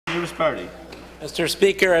Conservative Party. Mr.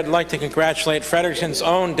 Speaker, I'd like to congratulate Fredericton's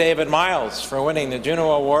own David Myles for winning the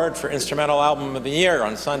Juno Award for Instrumental Album of the Year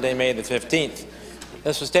on Sunday, May the 15th.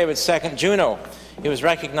 This was David's second Juno. He was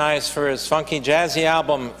recognized for his funky, jazzy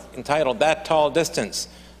album entitled That Tall Distance.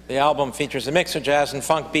 The album features a mix of jazz and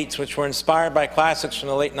funk beats which were inspired by classics from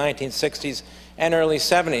the late 1960s and early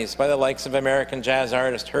 70s by the likes of American jazz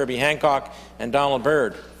artist Herbie Hancock and Donald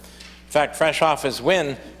Byrd. In fact, fresh off his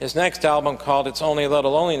win, his next album, called It's Only a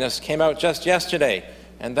Little Loneliness, came out just yesterday,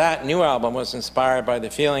 and that new album was inspired by the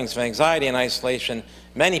feelings of anxiety and isolation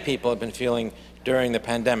many people have been feeling during the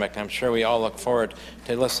pandemic. I'm sure we all look forward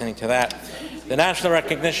to listening to that. The national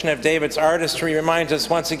recognition of David's artistry reminds us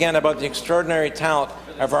once again about the extraordinary talent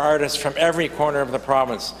of our artists from every corner of the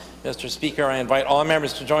province. Mr. Speaker, I invite all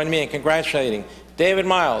members to join me in congratulating David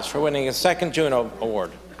Myles for winning his second Juno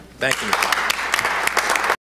Award. Thank you.